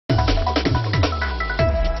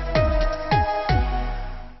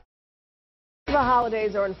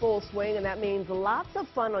holidays are in full swing, and that means lots of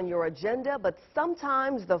fun on your agenda, but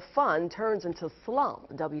sometimes the fun turns into slump.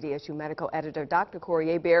 WDSU medical editor Dr.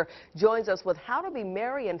 Corey Hebert joins us with how to be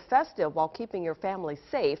merry and festive while keeping your family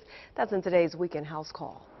safe. That's in today's Weekend House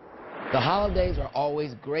Call. The holidays are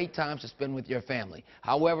always great times to spend with your family.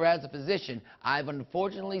 However, as a physician, I've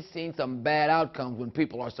unfortunately seen some bad outcomes when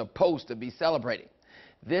people are supposed to be celebrating.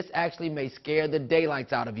 This actually may scare the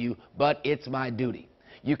daylights out of you, but it's my duty.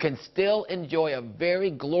 You can still enjoy a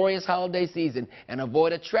very glorious holiday season and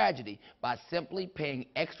avoid a tragedy by simply paying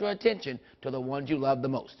extra attention to the ones you love the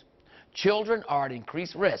most. Children are at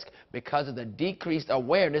increased risk because of the decreased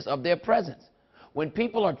awareness of their presence. When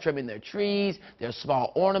people are trimming their trees, their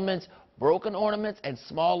small ornaments, broken ornaments, and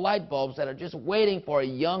small light bulbs that are just waiting for a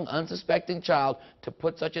young, unsuspecting child to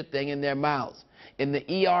put such a thing in their mouths. In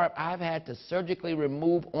the ER, I've had to surgically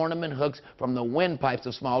remove ornament hooks from the windpipes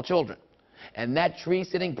of small children. And that tree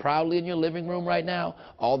sitting proudly in your living room right now,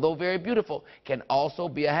 although very beautiful, can also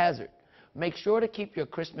be a hazard. Make sure to keep your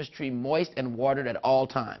Christmas tree moist and watered at all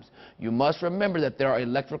times. You must remember that there are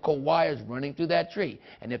electrical wires running through that tree,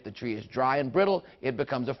 and if the tree is dry and brittle, it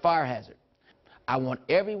becomes a fire hazard. I want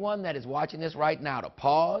everyone that is watching this right now to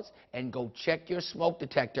pause and go check your smoke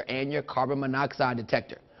detector and your carbon monoxide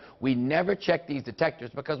detector. We never check these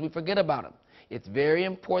detectors because we forget about them. It's very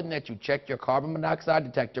important that you check your carbon monoxide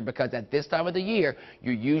detector because at this time of the year,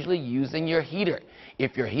 you're usually using your heater.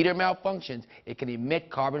 If your heater malfunctions, it can emit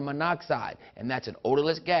carbon monoxide, and that's an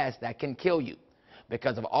odorless gas that can kill you.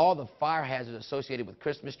 Because of all the fire hazards associated with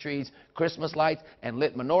Christmas trees, Christmas lights, and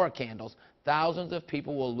lit menorah candles, thousands of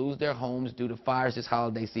people will lose their homes due to fires this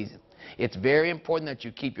holiday season. It's very important that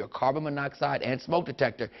you keep your carbon monoxide and smoke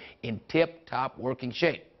detector in tip-top working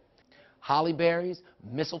shape. Holly berries,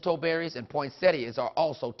 mistletoe berries, and poinsettias are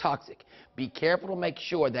also toxic. Be careful to make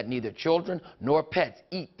sure that neither children nor pets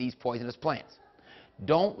eat these poisonous plants.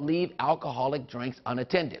 Don't leave alcoholic drinks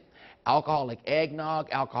unattended. Alcoholic eggnog,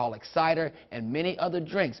 alcoholic cider, and many other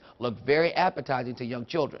drinks look very appetizing to young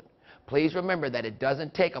children. Please remember that it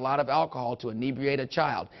doesn't take a lot of alcohol to inebriate a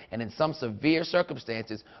child, and in some severe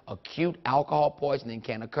circumstances, acute alcohol poisoning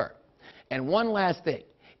can occur. And one last thing.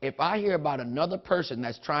 If I hear about another person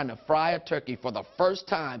that's trying to fry a turkey for the first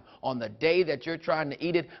time on the day that you're trying to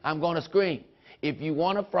eat it, I'm going to scream. If you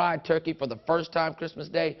want to fry a turkey for the first time Christmas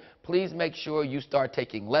Day, please make sure you start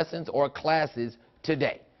taking lessons or classes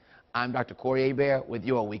today. I'm Dr. Corey Hebert with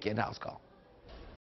your Weekend House Call.